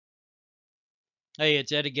Hey,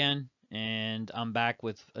 it's Ed again, and I'm back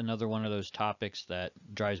with another one of those topics that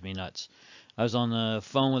drives me nuts. I was on the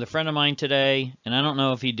phone with a friend of mine today, and I don't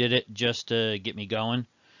know if he did it just to get me going,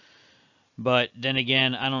 but then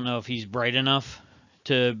again, I don't know if he's bright enough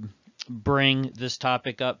to bring this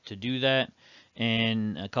topic up to do that.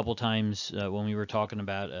 And a couple times when we were talking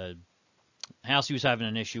about a house he was having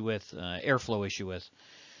an issue with, airflow issue with,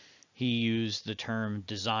 he used the term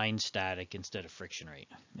design static instead of friction rate.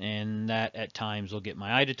 And that at times will get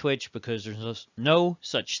my eye to twitch because there's no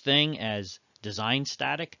such thing as design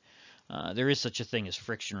static. There is such a thing as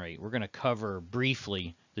friction rate. We're going to cover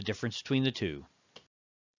briefly the difference between the two.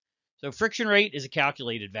 So, friction rate is a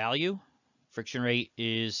calculated value. Friction rate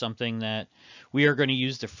is something that we are going to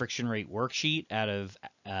use the friction rate worksheet out of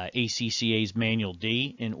ACCA's Manual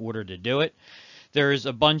D in order to do it. There's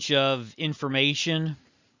a bunch of information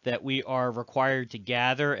that we are required to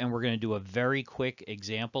gather, and we're going to do a very quick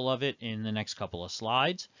example of it in the next couple of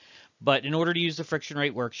slides. But in order to use the friction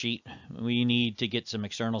rate worksheet, we need to get some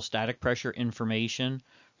external static pressure information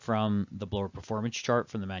from the blower performance chart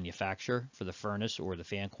from the manufacturer for the furnace or the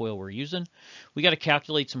fan coil we're using. We got to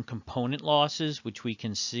calculate some component losses, which we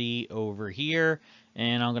can see over here.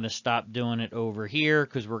 And I'm going to stop doing it over here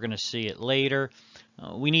because we're going to see it later.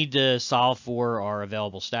 We need to solve for our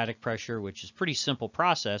available static pressure, which is a pretty simple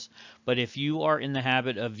process. But if you are in the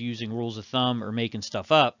habit of using rules of thumb or making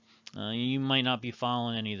stuff up, you might not be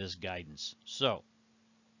following any of this guidance. So,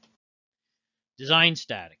 design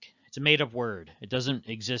static. It's a made up word. It doesn't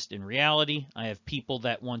exist in reality. I have people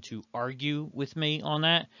that want to argue with me on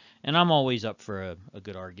that, and I'm always up for a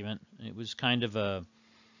good argument. It was kind of a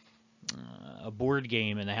board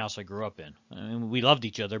game in the house I grew up in. I mean, we loved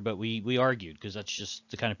each other, but we argued because that's just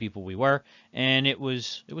the kind of people we were, and it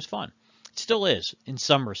was fun. It still is in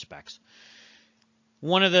some respects.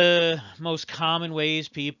 One of the most common ways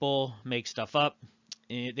people make stuff up,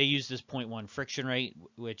 they use this point 0.1 friction rate,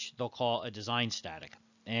 which they'll call a design static.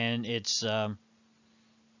 And it's,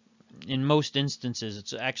 in most instances,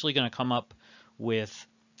 it's actually going to come up with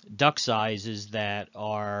duct sizes that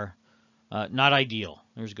are not ideal.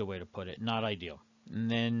 There's a good way to put it, not ideal. And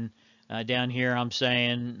then down here, I'm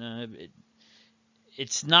saying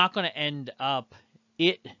it's not going to end up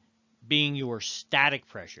it being your static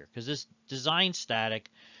pressure because this design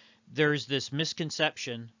static, there's this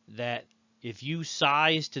misconception that if you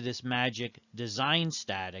size to this magic design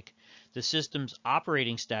static, the system's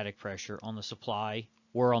operating static pressure on the supply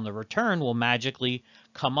or on the return will magically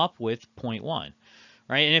come up with zero point 0.1,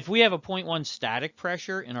 right? And if we have a 0.1 static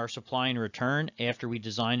pressure in our supply and return after we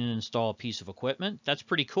design and install a piece of equipment, that's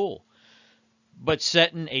pretty cool. But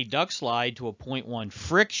setting a duct slide to a 0.1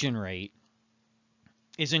 friction rate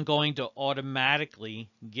isn't going to automatically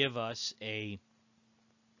give us a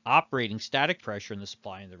operating static pressure in the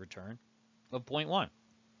supply and the return of 0.1.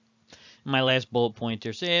 My last bullet point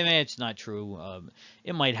there say, it's not true.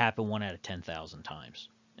 It might happen 1 out of 10,000 times.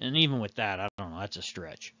 And even with that, I don't know, that's a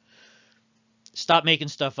stretch. Stop making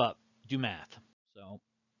stuff up. Do math. So,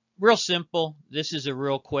 real simple. This is a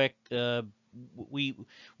real quick, we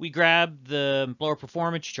grab the blower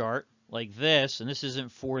performance chart like this, and this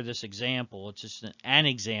isn't for this example. It's just an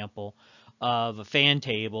example of a fan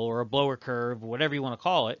table or a blower curve, whatever you want to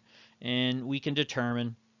call it, and we can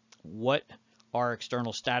determine what our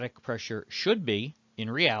external static pressure should be in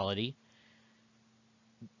reality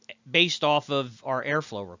based off of our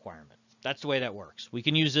airflow requirement. That's the way that works. We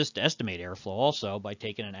can use this to estimate airflow also by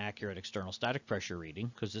taking an accurate external static pressure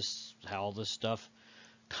reading because this is how all this stuff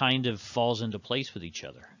kind of falls into place with each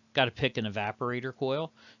other. Got to pick an evaporator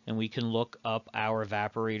coil, and we can look up our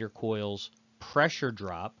evaporator coil's pressure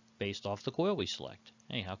drop based off the coil we select.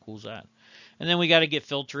 Hey, how cool is that? And then we got to get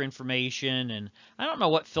filter information, and I don't know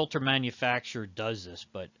what filter manufacturer does this,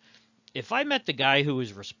 but if I met the guy who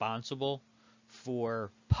was responsible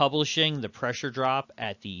for publishing the pressure drop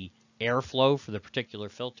at the airflow for the particular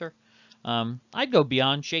filter, I'd go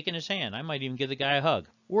beyond shaking his hand. I might even give the guy a hug,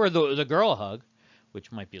 or the girl a hug,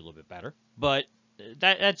 which might be a little bit better. But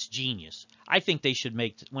that's genius. I think they should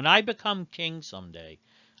make, when I become king someday,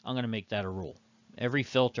 I'm going to make that a rule. Every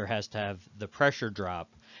filter has to have the pressure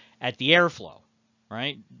drop at the airflow,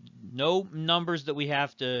 right? No numbers that we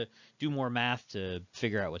have to do more math to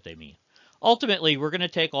figure out what they mean. Ultimately, we're going to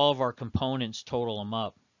take all of our components, total them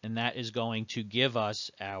up, and that is going to give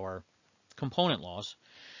us our component loss.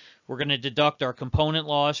 We're going to deduct our component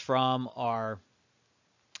loss from our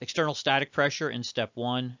external static pressure in step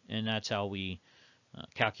 1, and that's how we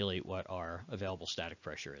calculate what our available static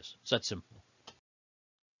pressure is. So that's simple.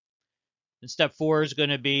 And step 4 is going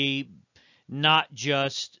to be not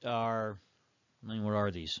just our, I mean, what are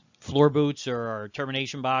these? floor boots or our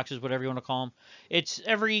termination boxes, whatever you want to call them. It's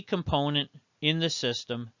every component in the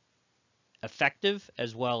system, effective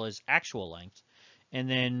as well as actual length, and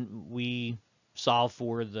then we solve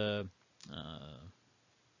for the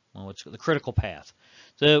what's the critical path.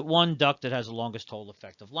 The one duct that has the longest total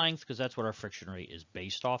effective length, because that's what our friction rate is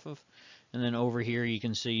based off of. And then over here you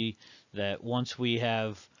can see that once we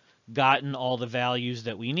have gotten all the values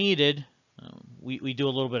that we needed, we do a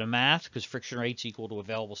little bit of math, because friction rate's equal to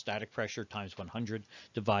available static pressure times 100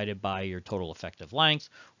 divided by your total effective length,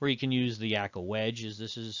 or you can use the ACCA wedge, as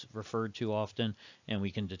this is referred to often, and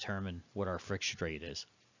we can determine what our friction rate is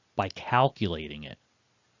by calculating it.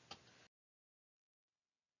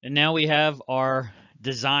 And now we have our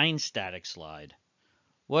design static slide.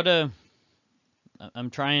 I'm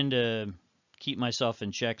trying to keep myself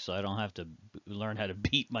in check so I don't have to learn how to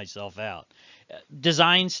beat myself out.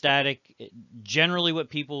 Design static, generally what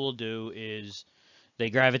people will do is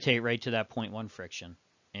they gravitate right to that 0.1 friction,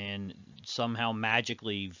 and somehow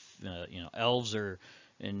magically, elves are,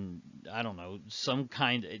 and I don't know, some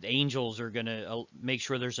kind of angels are going to make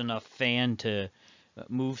sure there's enough fan to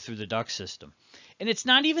move through the duct system. And it's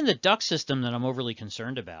not even the duct system that I'm overly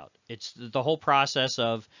concerned about. It's the whole process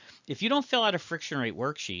of, if you don't fill out a friction rate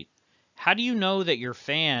worksheet, how do you know that your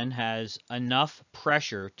fan has enough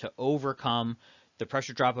pressure to overcome the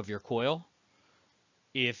pressure drop of your coil?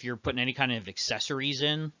 If you're putting any kind of accessories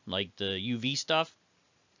in, like the UV stuff,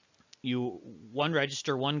 one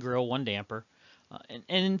register, one grill, one damper,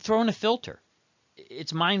 and throw in a filter.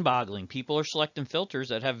 It's mind-boggling. People are selecting filters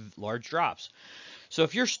that have large drops. So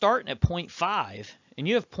if you're starting at 0.5 and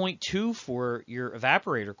you have 0.2 for your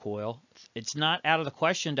evaporator coil, it's not out of the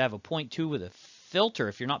question to have a 0.2 with a filter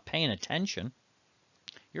if you're not paying attention.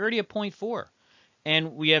 You're already at 0.4.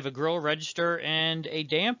 And we have a grill register and a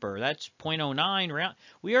damper. That's 0.09.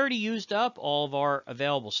 We already used up all of our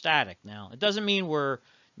available static. Now, it doesn't mean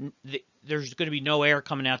there's going to be no air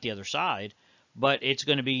coming out the other side, but it's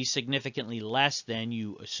going to be significantly less than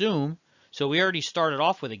you assume. So we already started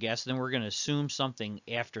off with a guess, then we're going to assume something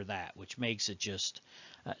after that, which makes it just,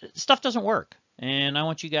 stuff doesn't work. And I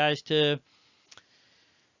want you guys to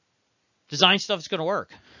design stuff that's going to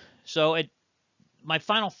work. So my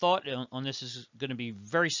final thought on this is going to be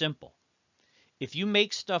very simple. If you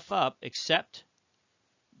make stuff up, accept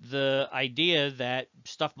the idea that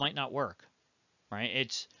stuff might not work, right?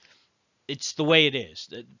 It's the way it is.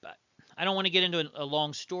 I don't want to get into a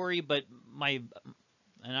long story, but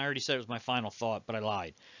and I already said it was my final thought, but I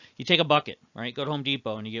lied. You take a bucket, right? Go to Home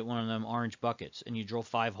Depot and you get one of them orange buckets and you drill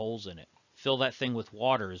 5 holes in it. Fill that thing with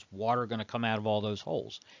water. Is water going to come out of all those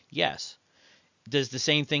holes? Yes. Does the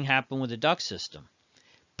same thing happen with the duct system?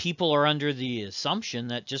 People are under the assumption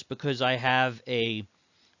that just because I have a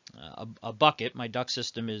bucket, my duct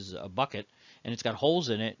system is a bucket, and it's got holes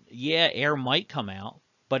in it, yeah, air might come out,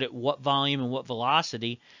 but at what volume and what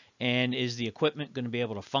velocity, and is the equipment going to be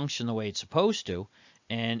able to function the way it's supposed to?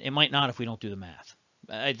 And it might not if we don't do the math.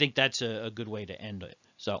 I think that's a good way to end it.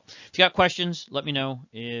 So if you got questions, let me know.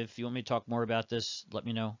 If you want me to talk more about this, let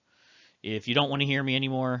me know. If you don't want to hear me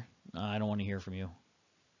anymore, I don't want to hear from you.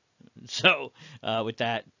 So with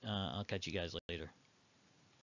that, I'll catch you guys later.